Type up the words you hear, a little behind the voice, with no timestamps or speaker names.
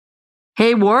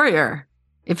Hey, Warrior,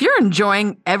 if you're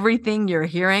enjoying everything you're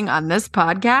hearing on this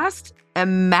podcast,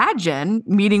 imagine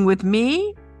meeting with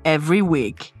me every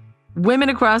week. Women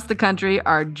across the country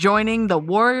are joining the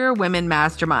Warrior Women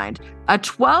Mastermind, a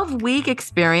 12-week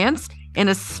experience in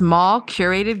a small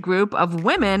curated group of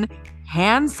women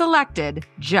hand-selected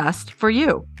just for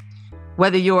you.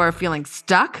 Whether you're feeling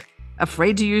stuck,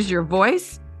 afraid to use your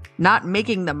voice, not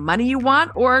making the money you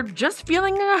want, or just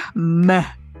feeling meh,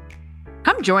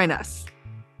 come join us.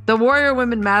 The Warrior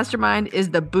Women Mastermind is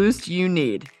the boost you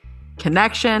need.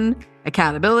 Connection,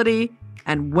 accountability,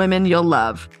 and women you'll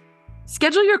love.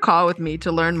 Schedule your call with me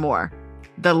to learn more.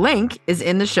 The link is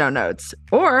in the show notes,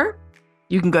 or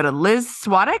you can go to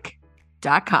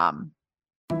lizswadik.com.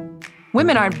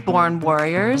 Women aren't born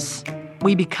warriors.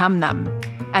 We become them.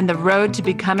 And the road to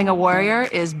becoming a warrior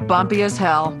is bumpy as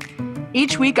hell.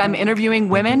 Each week, I'm interviewing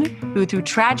women who, through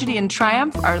tragedy and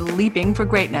triumph, are leaping for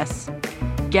greatness.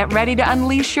 Get ready to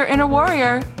unleash your inner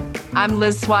warrior. I'm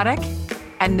Liz Swadik,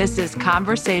 and this is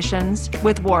Conversations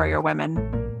with Warrior Women.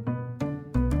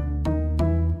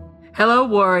 Hello,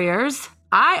 warriors.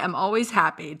 I am always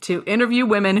happy to interview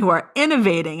women who are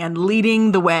innovating and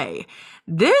leading the way.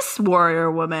 This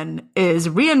warrior woman is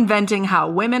reinventing how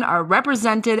women are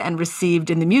represented and received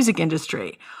in the music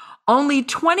industry. Only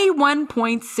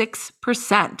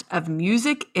 21.6% of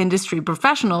music industry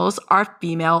professionals are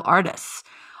female artists.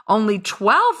 Only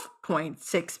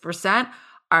 12.6%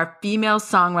 are female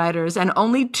songwriters, and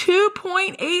only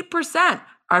 2.8%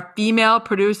 are female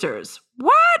producers.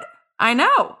 What? I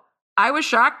know. I was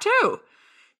shocked too.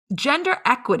 Gender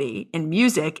equity in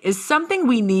music is something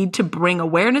we need to bring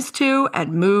awareness to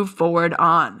and move forward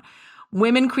on.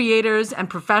 Women creators and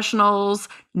professionals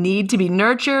need to be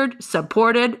nurtured,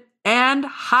 supported, and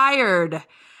hired.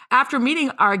 After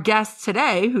meeting our guest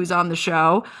today, who's on the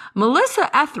show, Melissa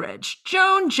Etheridge,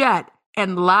 Joan Jett,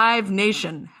 and Live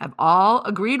Nation have all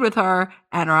agreed with her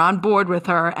and are on board with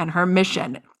her and her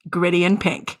mission, Gritty in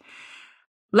Pink.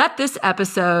 Let this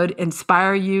episode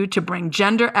inspire you to bring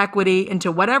gender equity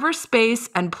into whatever space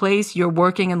and place you're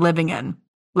working and living in.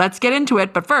 Let's get into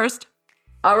it, but first.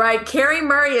 All right, Carrie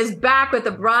Murray is back with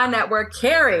the Bra Network.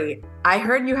 Carrie, I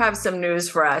heard you have some news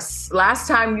for us. Last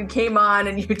time you came on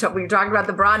and we were talking about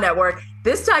the Bra Network.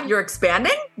 This time you're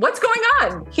expanding? What's going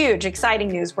on? Huge, exciting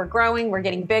news. We're growing, we're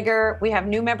getting bigger. We have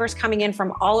new members coming in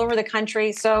from all over the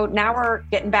country. So now we're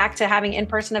getting back to having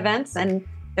in-person events, and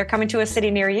they're coming to a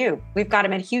city near you. We've got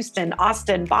them in Houston,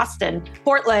 Austin, Boston,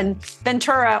 Portland,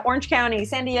 Ventura, Orange County,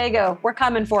 San Diego. We're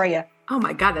coming for you. Oh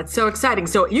my God, that's so exciting.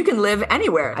 So you can live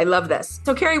anywhere. I love this.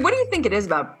 So Carrie, what do you think it is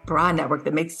about Bra Network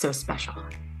that makes it so special?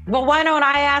 Well, why don't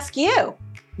I ask you?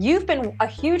 You've been a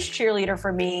huge cheerleader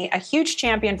for me, a huge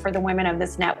champion for the women of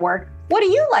this network. What do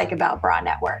you like about Bra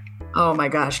Network? Oh my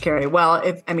gosh, Carrie. Well,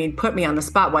 put me on the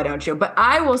spot, why don't you? But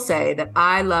I will say that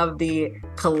I love the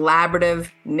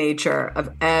collaborative nature of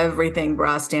everything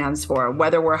Bra stands for.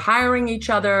 Whether we're hiring each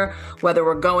other, whether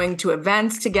we're going to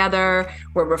events together,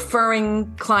 we're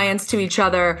referring clients to each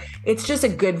other. It's just a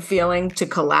good feeling to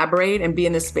collaborate and be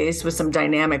in the space with some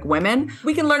dynamic women.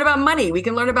 We can learn about money. We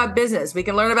can learn about business. We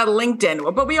can learn about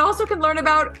LinkedIn, but we also can learn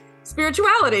about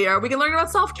spirituality, or we can learn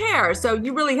about self-care. So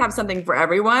you really have something for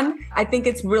everyone. I think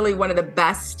it's really one of the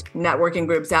best networking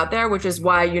groups out there, which is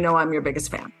why I'm your biggest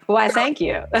fan. Why, thank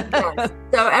you. Yes.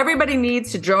 So everybody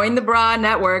needs to join the Bra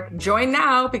Network. Join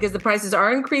now because the prices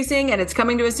are increasing and it's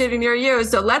coming to a city near you.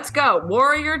 So let's go.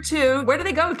 Warrior 2. Where do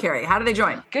they go, Carrie? How do they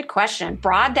join? Good question.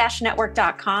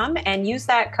 Broad-network.com and use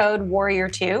that code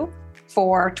Warrior2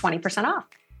 for 20% off.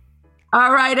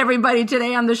 All right, everybody.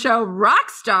 Today on the show, rock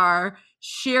star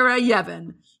Shira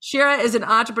Yevin. Shira is an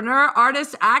entrepreneur,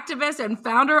 artist, activist, and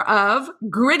founder of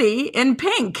Gritty in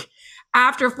Pink.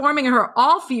 After forming her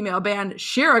all-female band,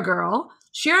 Shira Girl,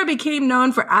 Shira became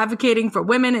known for advocating for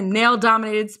women in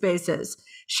male-dominated spaces.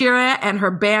 Shira and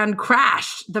her band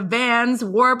crashed the Vans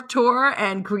Warped Tour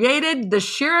and created the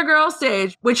Shira Girl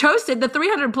stage, which hosted the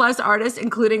 300-plus artists,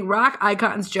 including rock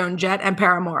icons Joan Jett and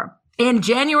Paramore. In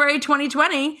January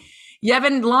 2020,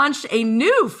 Yevin launched a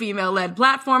new female-led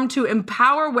platform to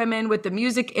empower women with the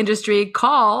music industry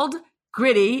called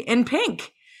Gritty in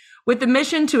Pink. With the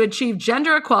mission to achieve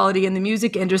gender equality in the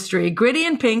music industry, Gritty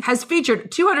in Pink has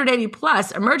featured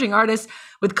 280-plus emerging artists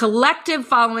with collective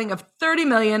following of 30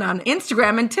 million on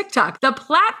Instagram and TikTok. The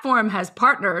platform has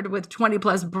partnered with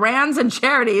 20-plus brands and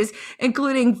charities,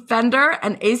 including Fender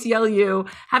and ACLU,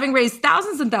 having raised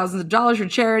thousands and thousands of dollars for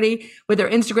charity with their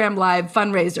Instagram Live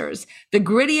fundraisers. The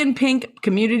Gritty in Pink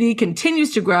community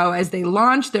continues to grow as they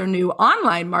launch their new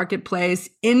online marketplace,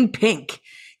 In Pink.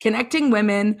 connecting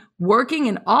women working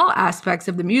in all aspects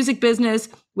of the music business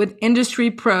with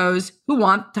industry pros who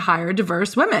want to hire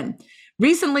diverse women.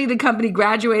 Recently, the company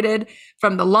graduated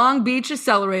from the Long Beach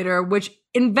Accelerator, which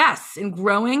invests in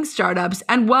growing startups,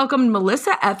 and welcomed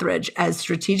Melissa Etheridge as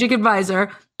strategic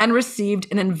advisor and received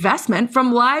an investment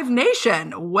from Live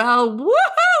Nation. Well,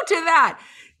 woohoo to that.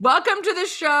 Welcome to the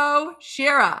show,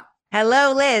 Shira.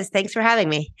 Hello, Liz. Thanks for having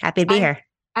me. Happy to be here.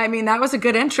 I mean, that was a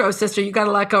good intro, sister. You got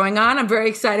a lot going on. I'm very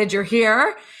excited you're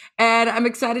here, and I'm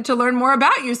excited to learn more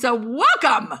about you. So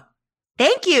welcome.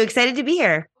 Thank you. Excited to be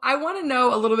here. I want to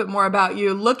know a little bit more about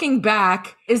you. Looking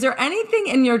back, is there anything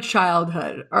in your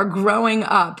childhood or growing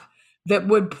up that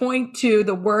would point to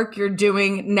the work you're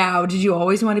doing now? Did you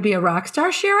always want to be a rock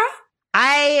star, Shira?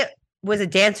 I was a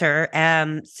dancer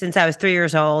since I was 3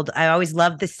 years old. I always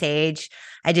loved the stage.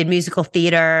 I did musical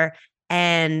theater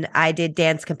and I did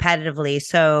dance competitively.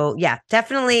 So yeah,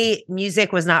 definitely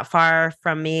music was not far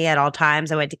from me at all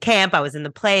times. I went to camp. I was in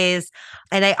the plays.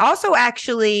 And I also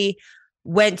actually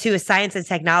went to a science and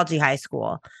technology high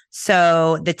school.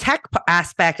 So the tech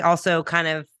aspect also kind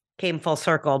of came full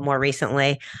circle more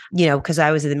recently, because I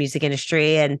was in the music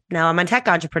industry and now I'm a tech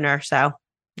entrepreneur. So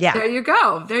yeah. There you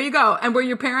go. There you go. And were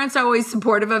your parents always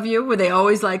supportive of you? Were they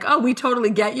always like, oh, we totally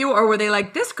get you? Or were they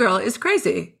like, this girl is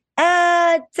crazy?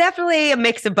 Definitely a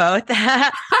mix of both.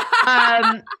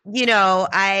 I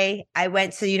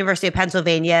went to the University of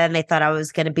Pennsylvania and they thought I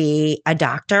was going to be a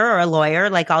doctor or a lawyer,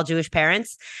 like all Jewish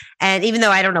parents. And even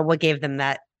though I don't know what gave them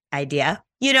that idea,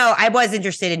 I was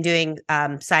interested in doing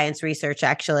science research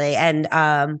actually.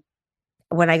 And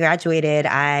when I graduated,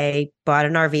 I bought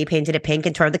an RV, painted it pink,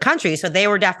 and toured the country. So they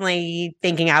were definitely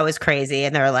thinking I was crazy.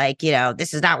 And they're like,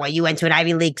 this is not what you went to an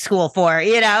Ivy League school for,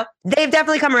 They've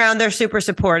definitely come around. They're super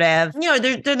supportive.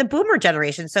 They're the boomer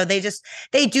generation. So they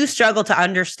do struggle to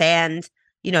understand,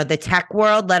 the tech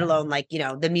world, let alone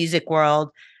the music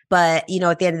world. But,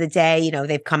 at the end of the day,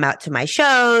 they've come out to my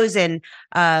shows. And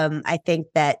I think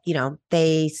that,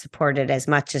 they support it as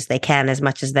much as they can, as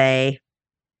much as they,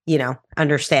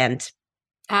 understand.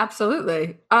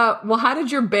 Absolutely. Well, how did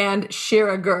your band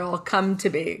Shira Girl come to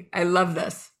be? I love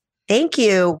this. Thank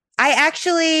you. I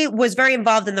actually was very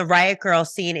involved in the Riot Girl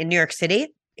scene in New York City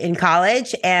in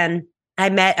college. And I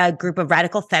met a group of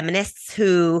radical feminists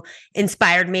who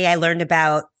inspired me. I learned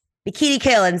about Bikini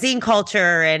Kill and zine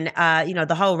culture and,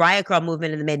 the whole Riot Girl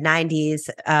movement in the mid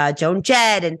 90s, Joan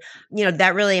Jett. And,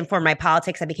 that really informed my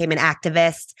politics. I became an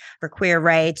activist for queer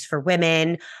rights, for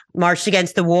women, marched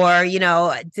against the war,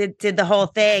 did the whole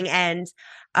thing. And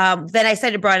then I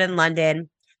studied abroad in London,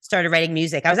 started writing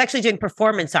music. I was actually doing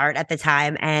performance art at the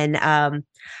time. And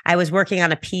I was working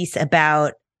on a piece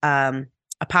about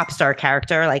a pop star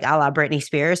character, like a la Britney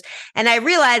Spears. And I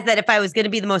realized that if I was going to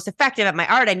be the most effective at my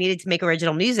art, I needed to make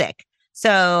original music.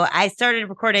 So I started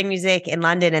recording music in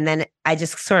London, and then I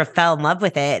just sort of fell in love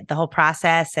with it, the whole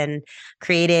process and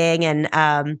creating. And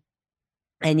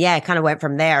yeah, it kind of went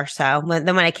from there. So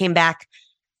when I came back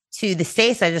to the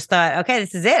States, I just thought, okay,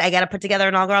 this is it. I got to put together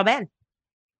an all girl band.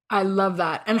 I love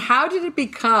that. And how did it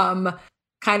become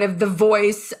kind of the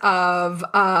voice of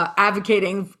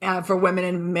advocating for women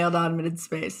in male-dominated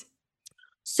space?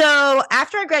 So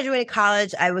after I graduated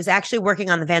college, I was actually working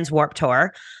on the Vans Warped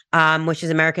Tour, which is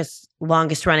America's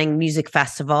longest running music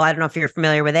festival. I don't know if you're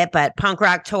familiar with it, but punk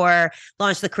rock tour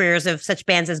launched the careers of such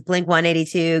bands as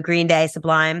Blink-182, Green Day,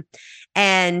 Sublime.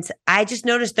 And I just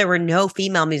noticed there were no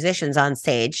female musicians on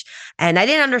stage. And I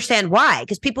didn't understand why,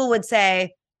 because people would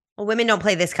say, well, women don't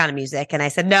play this kind of music. And I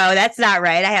said, no, that's not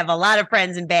right. I have a lot of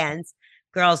friends in bands,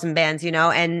 girls in bands,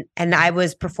 and I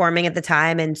was performing at the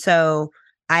time. And so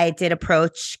I did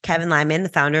approach Kevin Lyman, the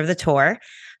founder of the tour,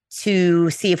 to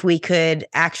see if we could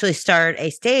actually start a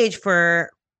stage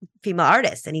for female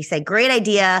artists. And he said, great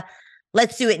idea.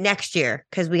 Let's do it next year,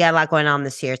 because we got a lot going on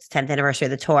this year. It's the 10th anniversary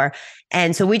of the tour.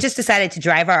 And so we just decided to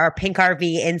drive our pink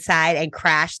RV inside and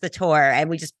crash the tour. And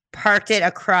we just parked it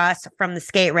across from the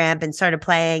skate ramp and started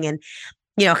playing and,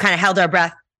 kind of held our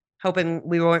breath, hoping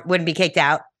we wouldn't be kicked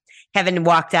out. Kevin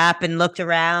walked up and looked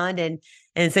around and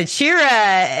said, Shira,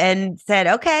 and said,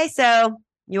 okay, so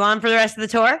you on for the rest of the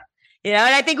tour? And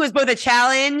I think it was both a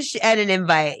challenge and an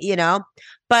invite,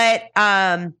 but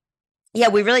yeah,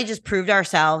 we really just proved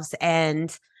ourselves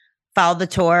and followed the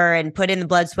tour and put in the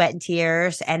blood, sweat, and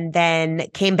tears, and then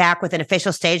came back with an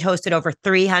official stage, hosted over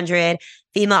 300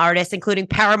 female artists, including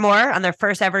Paramore on their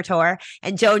first ever tour,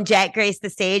 and Joan Jett graced the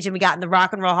stage, and we got in the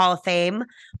Rock and Roll Hall of Fame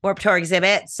Warped Tour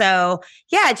exhibit. So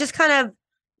yeah, it just kind of,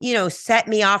 set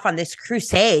me off on this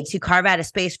crusade to carve out a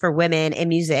space for women in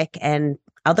music and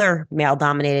other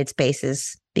male-dominated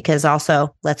spaces, because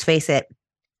also, let's face it,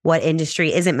 what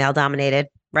industry isn't male-dominated,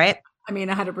 right? I mean,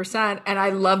 100%. And I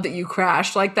love that you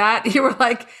crashed like that. You were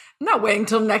like, I'm not waiting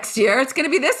until next year. It's going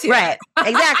to be this year. Right.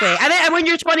 Exactly. I mean, and when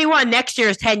you're 21, next year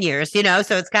is 10 years, so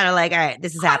it's kind of like, all right,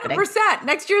 this is happening. 100%.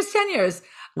 Next year is 10 years.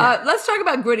 Yeah. Let's talk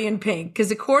about Gritty in Pink, because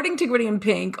according to Gritty in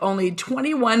Pink, only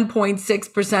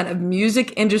 21.6% of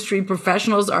music industry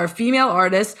professionals are female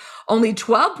artists, only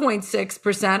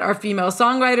 12.6% are female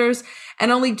songwriters,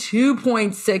 and only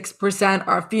 2.6%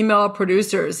 are female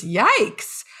producers.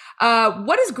 Yikes.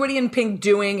 What is Gritty in Pink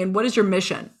doing, and what is your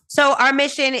mission? So our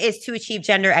mission is to achieve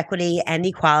gender equity and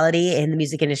equality in the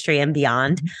music industry and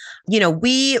beyond.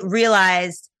 We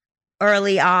realized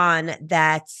early on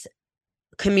that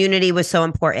community was so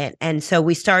important. And so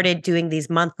we started doing these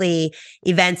monthly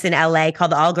events in LA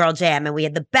called the All Girl Jam. And we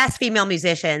had the best female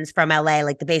musicians from LA,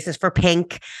 like the bassist for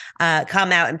Pink,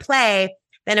 come out and play.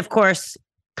 Then, of course,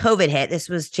 COVID hit. This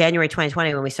was January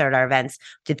 2020 when we started our events.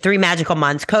 Did 3 magical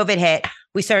months. COVID hit.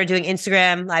 We started doing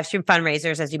Instagram live stream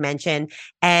fundraisers, as you mentioned,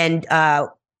 and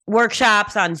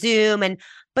workshops on Zoom.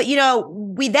 But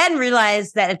we then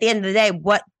realized that at the end of the day,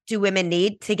 what do women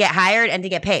need to get hired and to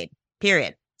get paid?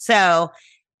 Period. So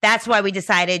that's why we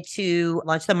decided to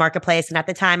launch the marketplace. And at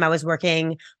the time, I was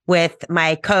working with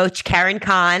my coach, Karen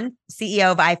Khan,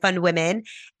 CEO of I Fund Women.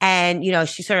 And,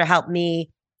 she sort of helped me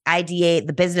ideate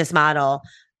the business model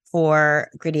for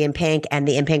Gritty in Pink and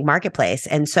the In Pink marketplace.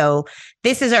 And so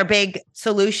this is our big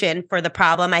solution for the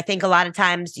problem. I think a lot of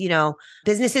times,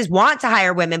 businesses want to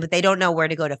hire women, but they don't know where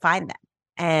to go to find them.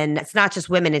 And it's not just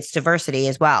women, it's diversity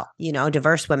as well,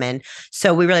 diverse women.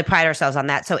 So we really pride ourselves on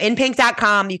that. So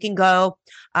inpink.com, you can go.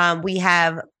 We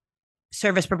have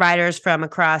service providers from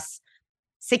across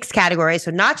 6 categories.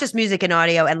 So not just music and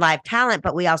audio and live talent,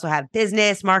 but we also have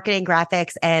business, marketing,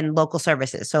 graphics, and local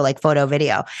services. So like photo,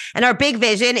 video. And our big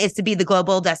vision is to be the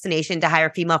global destination to hire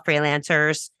female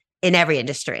freelancers in every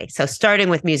industry. So starting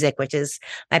with music, which is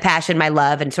my passion, my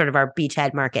love, and sort of our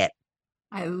beachhead market.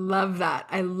 I love that.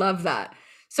 I love that.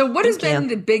 So what has been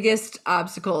the biggest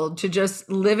obstacle to just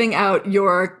living out you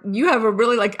have a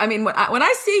really when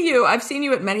I see you, I've seen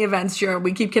you at many events, Shira,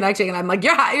 we keep connecting and I'm like,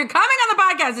 you're coming on the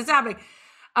podcast. It's happening.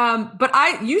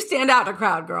 But you stand out in a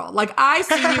crowd, girl. Like I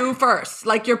see you first,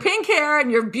 like your pink hair and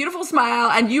your beautiful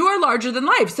smile, and you are larger than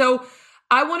life. So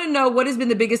I want to know what has been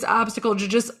the biggest obstacle to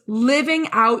just living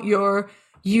out your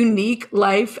unique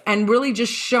life and really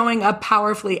just showing up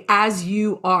powerfully as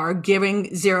you are,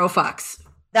 giving 0 fucks.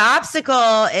 The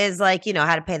obstacle is how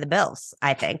to pay the bills.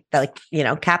 I think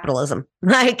capitalism,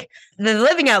 like the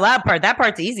living out loud part, that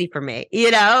part's easy for me,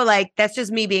 that's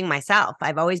just me being myself.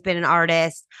 I've always been an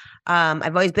artist.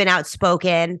 I've always been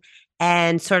outspoken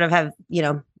and sort of have,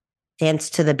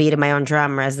 danced to the beat of my own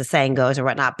drum, or as the saying goes or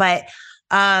whatnot. But,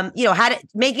 how to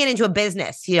make it into a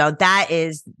business, that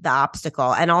is the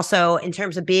obstacle. And also in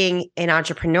terms of being an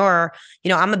entrepreneur,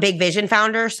 I'm a big vision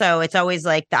founder. So it's always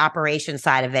like the operation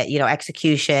side of it,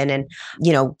 execution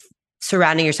and,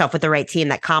 surrounding yourself with the right team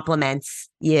that complements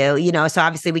you, so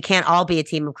obviously we can't all be a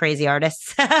team of crazy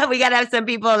artists. We got to have some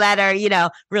people that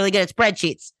are, really good at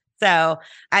spreadsheets. So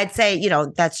I'd say,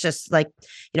 that's just like,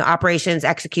 operations,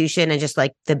 execution, and just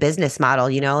like the business model,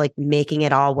 like making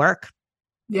it all work.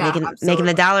 Yeah, making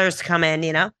the dollars come in,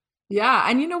 Yeah.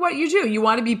 And you know what you do? You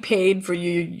want to be paid for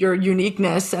your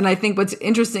uniqueness. And I think what's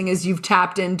interesting is you've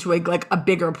tapped into a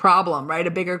bigger problem, right?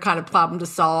 A bigger kind of problem to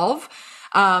solve.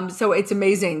 So it's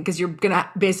amazing because you're going to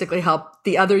basically help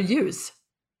the other yous.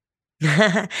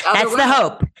 That's women, the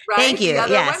hope. Right? Thank you. The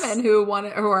other yes. women who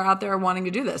are out there wanting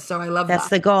to do this. So I love that. That's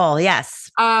the goal.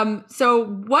 Yes. So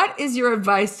what is your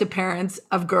advice to parents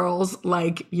of girls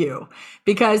like you?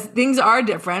 Because things are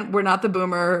different. We're not the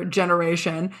boomer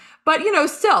generation, but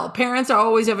still parents are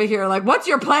always over here like, what's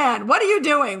your plan? What are you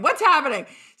doing? What's happening?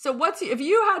 So if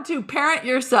you had to parent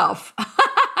yourself,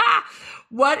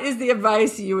 what is the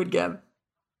advice you would give?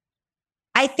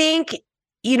 I think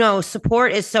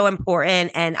support is so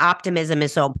important and optimism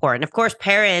is so important. Of course,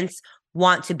 parents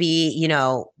want to be,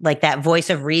 like that voice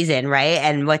of reason, right?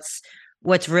 And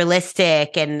what's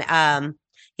realistic and,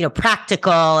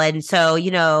 practical. And so,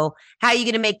 how are you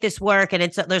going to make this work? And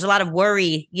there's a lot of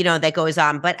worry, that goes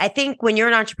on. But I think when you're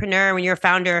an entrepreneur, when you're a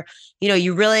founder,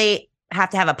 you really have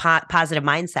to have a positive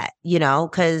mindset,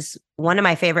 because one of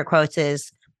my favorite quotes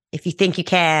is, if you think you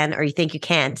can or you think you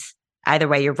can't, either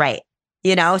way, you're right.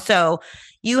 So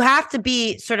you have to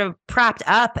be sort of propped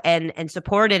up and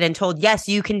supported and told, yes,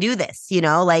 you can do this,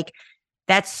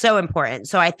 that's so important.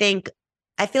 So I feel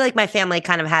like my family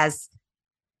kind of has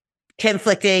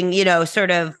conflicting,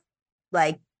 sort of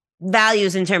like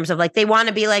values in terms of like, they want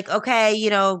to be like, okay,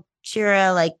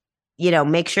 Shira, like,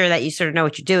 make sure that you sort of know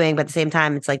what you're doing. But at the same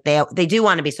time, it's like, they do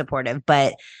want to be supportive,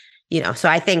 but, so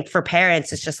I think for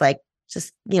parents, it's just like,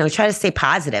 just, try to stay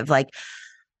positive. Like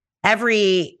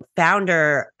every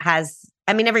founder has,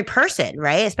 every person,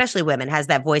 right? Especially women has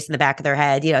that voice in the back of their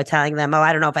head, telling them, oh,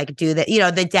 I don't know if I could do that,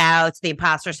 the doubts, the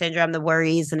imposter syndrome, the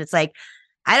worries. And it's like,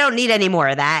 I don't need any more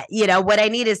of that. What I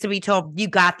need is to be told, you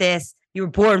got this. You were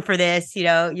born for this.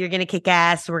 You're going to kick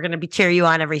ass. We're going to cheer you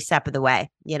on every step of the way,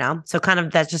 So kind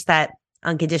of that's just that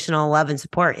unconditional love and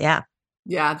support. Yeah.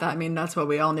 Yeah. That's what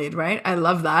we all need, right? I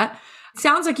love that.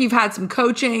 Sounds like you've had some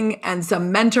coaching and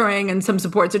some mentoring and some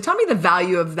support. So tell me the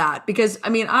value of that, because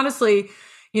honestly,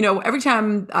 every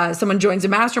time someone joins a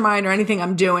mastermind or anything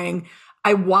I'm doing,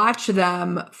 I watch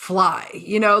them fly,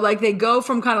 like they go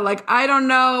from kind of like, I don't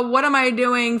know, what am I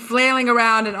doing, flailing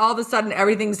around, and all of a sudden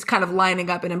everything's kind of lining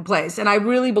up and in place. And I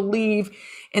really believe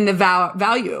in the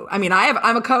value.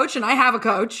 I'm a coach and I have a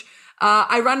coach.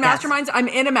 I run masterminds. Yes. I'm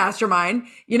in a mastermind,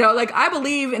 like I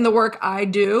believe in the work I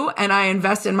do and I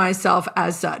invest in myself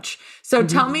as such. So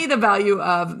tell me the value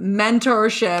of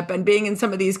mentorship and being in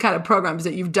some of these kind of programs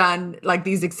that you've done, like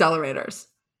these accelerators.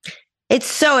 It's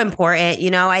so important.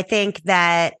 I think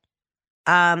that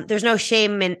there's no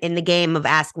shame in the game of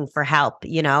asking for help,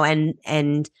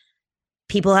 and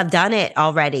people have done it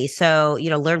already. So,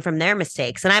 learn from their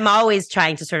mistakes. And I'm always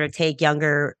trying to sort of take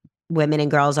younger women and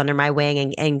girls under my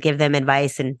wing and give them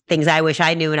advice and things I wish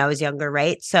I knew when I was younger.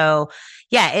 Right. So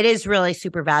yeah, it is really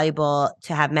super valuable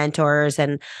to have mentors.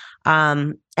 And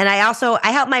I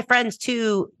help my friends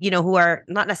too, who are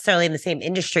not necessarily in the same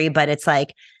industry, but it's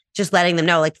like, just letting them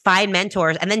know, like find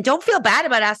mentors and then don't feel bad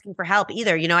about asking for help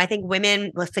either. I think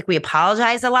women, looks like we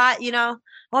apologize a lot, oh,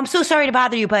 I'm so sorry to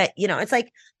bother you. But, it's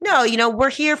like, no, we're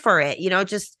here for it,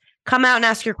 just come out and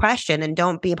ask your question and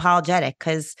don't be apologetic.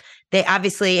 Cause they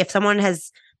obviously, if someone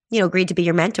has, agreed to be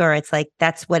your mentor, it's like,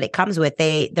 that's what it comes with.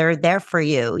 They're there for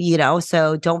you,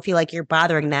 so don't feel like you're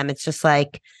bothering them. It's just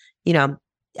like,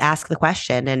 ask the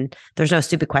question, and there's no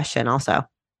stupid question also.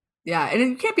 Yeah. And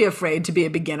you can't be afraid to be a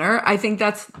beginner. I think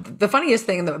that's the funniest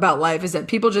thing about life is that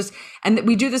people just, and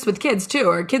we do this with kids too,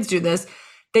 or kids do this.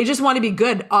 They just want to be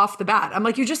good off the bat. I'm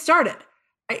like, you just started.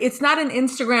 It's not an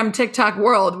Instagram, TikTok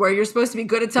world where you're supposed to be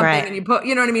good at something and you put,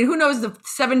 who knows the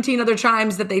 17 other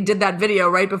times that they did that video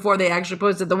right before they actually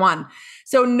posted the one.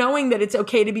 So knowing that it's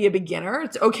okay to be a beginner,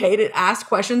 it's okay to ask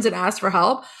questions and ask for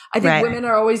help. I think women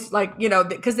are always like,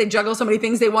 because they juggle so many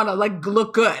things, they want to like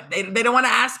look good. They don't want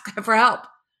to ask for help.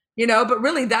 But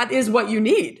really that is what you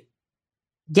need.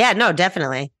 Yeah, no,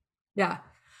 definitely. Yeah.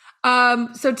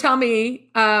 So tell me,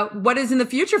 what is in the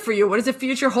future for you? What does the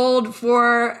future hold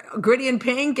for Gritty and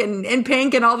Pink and In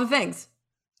Pink and all the things?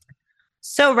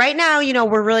 So right now,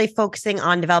 we're really focusing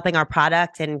on developing our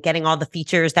product and getting all the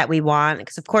features that we want.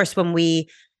 Because of course, when we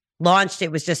launched,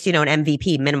 it was just, an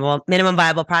MVP, minimum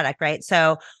viable product, right?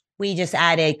 So we just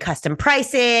added custom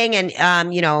pricing and,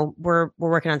 we're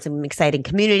working on some exciting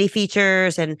community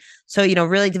features. And so,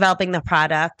 really developing the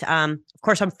product. Of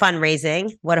course, I'm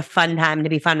fundraising. What a fun time to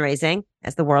be fundraising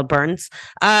as the world burns.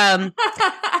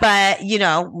 But,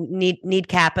 need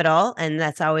capital. And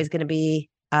that's always going to be,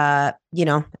 a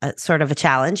sort of a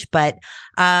challenge. But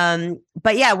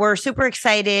yeah, we're super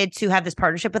excited to have this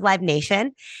partnership with Live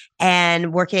Nation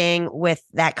and working with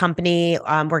that company.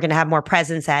 We're going to have more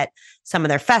presence at some of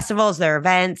their festivals, their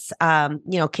events,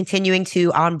 continuing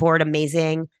to onboard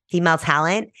amazing female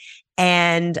talent.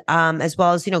 And as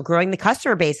well as, growing the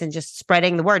customer base and just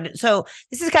spreading the word. So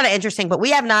this is kind of interesting, but we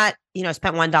have not,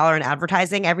 spent $1 in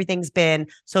advertising. Everything's been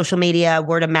social media,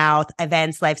 word of mouth,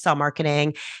 events, lifestyle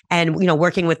marketing, and,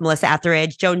 working with Melissa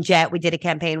Etheridge, Joan Jett, we did a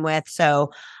campaign with.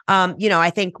 So,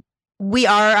 I think we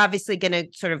are obviously going to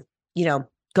sort of,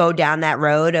 go down that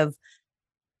road of,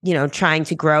 trying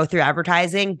to grow through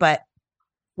advertising, but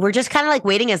we're just kind of like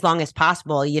waiting as long as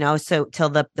possible, so till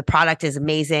the product is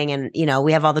amazing and,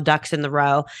 we have all the ducks in the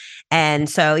row. And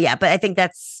so, yeah, but I think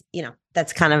that's,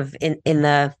 that's kind of in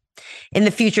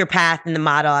the future path and the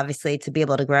model, obviously, to be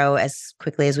able to grow as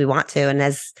quickly as we want to and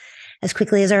as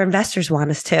quickly as our investors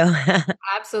want us to.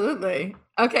 Absolutely.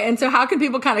 Okay. And so how can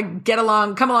people kind of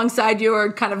come alongside you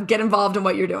or kind of get involved in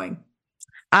what you're doing?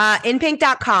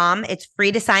 Inpink.com. It's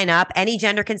free to sign up. Any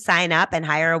gender can sign up and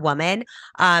hire a woman.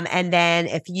 And then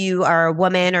if you are a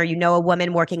woman or a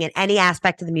woman working in any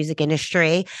aspect of the music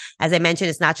industry, as I mentioned,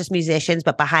 it's not just musicians,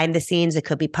 but behind the scenes, it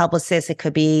could be publicists, it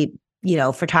could be,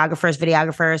 photographers,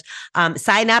 videographers,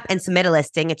 sign up and submit a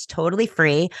listing. It's totally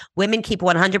free. Women keep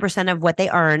 100% of what they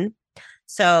earn.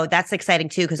 So that's exciting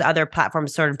too, because other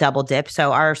platforms sort of double dip.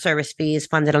 So our service fee is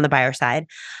funded on the buyer side.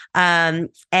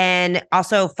 And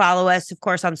also follow us, of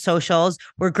course, on socials.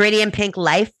 We're Gritty and Pink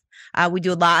Life. We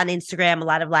do a lot on Instagram, a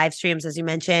lot of live streams, as you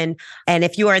mentioned. And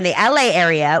if you are in the LA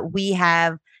area, we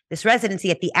have this residency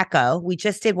at the Echo. We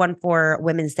just did one for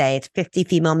Women's Day. It's 50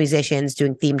 female musicians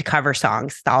doing themed cover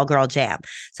songs, the all girl jam.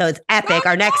 So it's epic.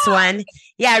 Our next one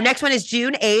is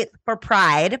June 8th for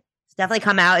Pride. So definitely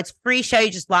come out. It's free show. You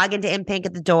just log into In Pink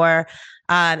at the door.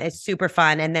 It's super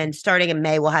fun. And then starting in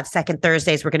May, we'll have second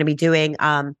Thursdays. We're going to be doing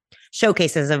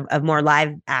showcases of more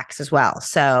live acts as well.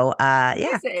 So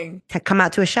come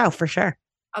out to a show for sure.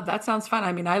 Oh, that sounds fun.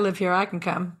 I mean, I live here. I can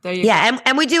come. There you go. Yeah.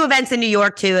 And we do events in New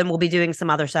York too. And we'll be doing some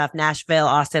other stuff, Nashville,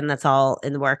 Austin. That's all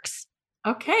in the works.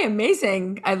 Okay.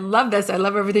 Amazing. I love this. I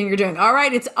love everything you're doing. All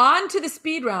right. It's on to the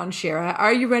speed round, Shira.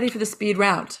 Are you ready for the speed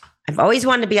round? I've always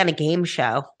wanted to be on a game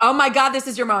show. Oh my God. This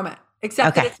is your moment,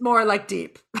 except that it's more like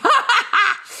deep.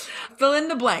 Fill in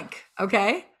the blank.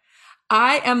 Okay.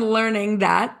 I am learning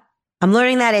that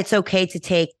it's okay to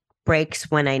take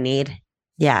breaks when I need.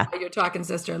 Yeah. You're talking,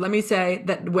 sister. Let me say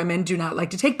that women do not like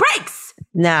to take breaks.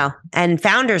 No. And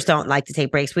founders don't like to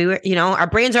take breaks. Our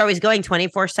brains are always going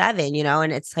 24/7,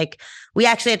 and it's like, we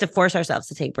actually have to force ourselves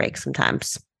to take breaks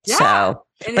sometimes. Yeah. So,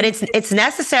 but it's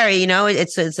necessary,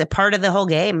 it's a part of the whole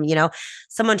game.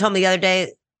 Someone told me the other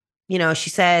day, she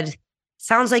said,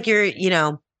 sounds like you're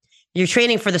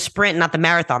training for the sprint, not the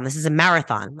marathon. This is a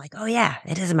marathon. I'm like, oh yeah,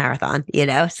 it is a marathon,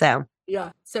 so. Yeah,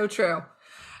 so true.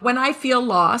 When I feel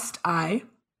lost, I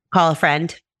call a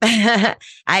friend.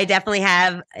 I definitely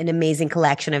have an amazing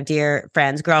collection of dear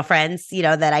friends, girlfriends,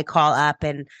 that I call up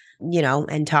and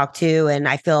talk to. And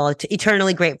I feel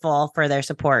eternally grateful for their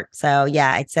support. So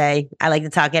yeah, I'd say I like to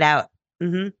talk it out.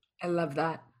 Mm-hmm. I love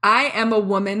that. I am a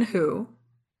woman who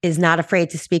is not afraid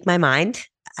to speak my mind.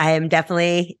 I am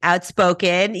definitely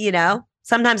outspoken,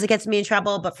 sometimes it gets me in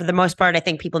trouble, but for the most part, I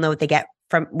think people know what they get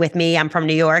with me. I'm from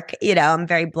New York, I'm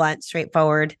very blunt,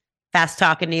 straightforward, fast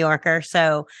talking New Yorker.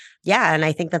 So yeah. And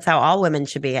I think that's how all women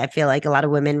should be. I feel like a lot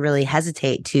of women really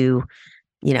hesitate to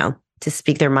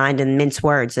speak their mind and mince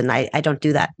words. And I don't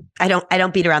do that. I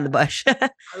don't beat around the bush. I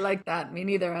like that. Me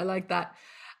neither. I like that.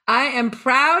 I am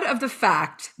proud of the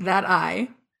fact that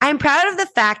I'm proud of the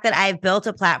fact that I've built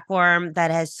a platform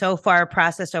that has so far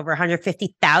processed over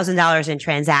 $150,000 in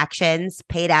transactions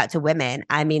paid out to women.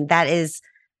 I mean, that is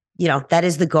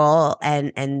the goal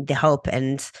and the hope,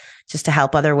 and just to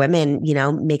help other women,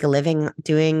 make a living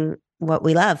doing what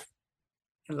we love.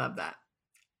 I love that.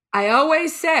 I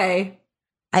always say,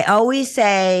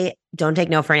 don't take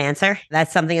no for an answer.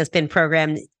 That's something that's been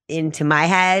programmed into my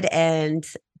head, and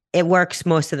it works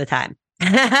most of the time.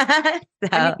 I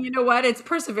mean, you know what? It's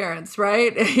perseverance,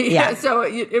 right? Yeah. So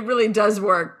it really does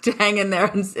work to hang in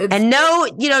there. And no,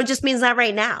 just means not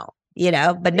right now,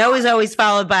 but no is always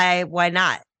followed by why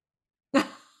not?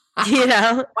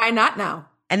 Why not now?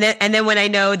 And then when I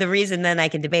know the reason, then I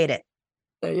can debate it.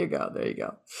 There you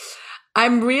go.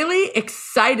 I'm really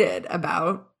excited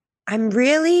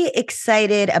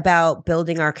about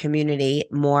building our community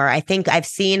more. I think I've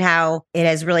seen how it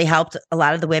has really helped a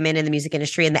lot of the women in the music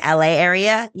industry in the LA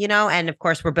area, and of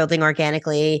course we're building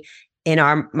organically in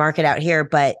our market out here,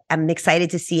 but I'm excited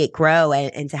to see it grow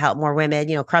and to help more women,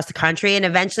 across the country and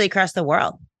eventually across the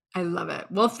world. I love it.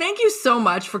 Well, thank you so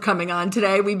much for coming on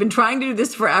today. We've been trying to do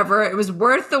this forever. It was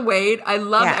worth the wait. I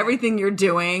love everything you're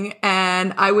doing,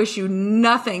 and I wish you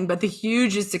nothing but the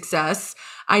hugest success.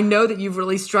 I know that you've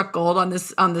really struck gold on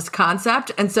this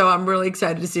concept, and so I'm really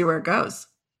excited to see where it goes.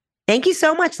 Thank you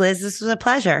so much, Liz. This was a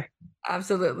pleasure.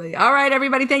 Absolutely. All right,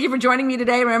 everybody. Thank you for joining me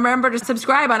today. Remember to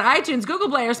subscribe on iTunes, Google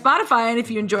Play, or Spotify. And if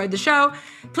you enjoyed the show,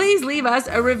 please leave us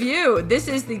a review. This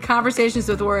is the Conversations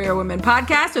with Warrior Women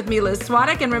podcast with me, Liz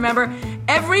Swadek. And remember,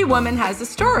 every woman has a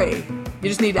story. You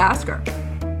just need to ask her.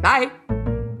 Bye.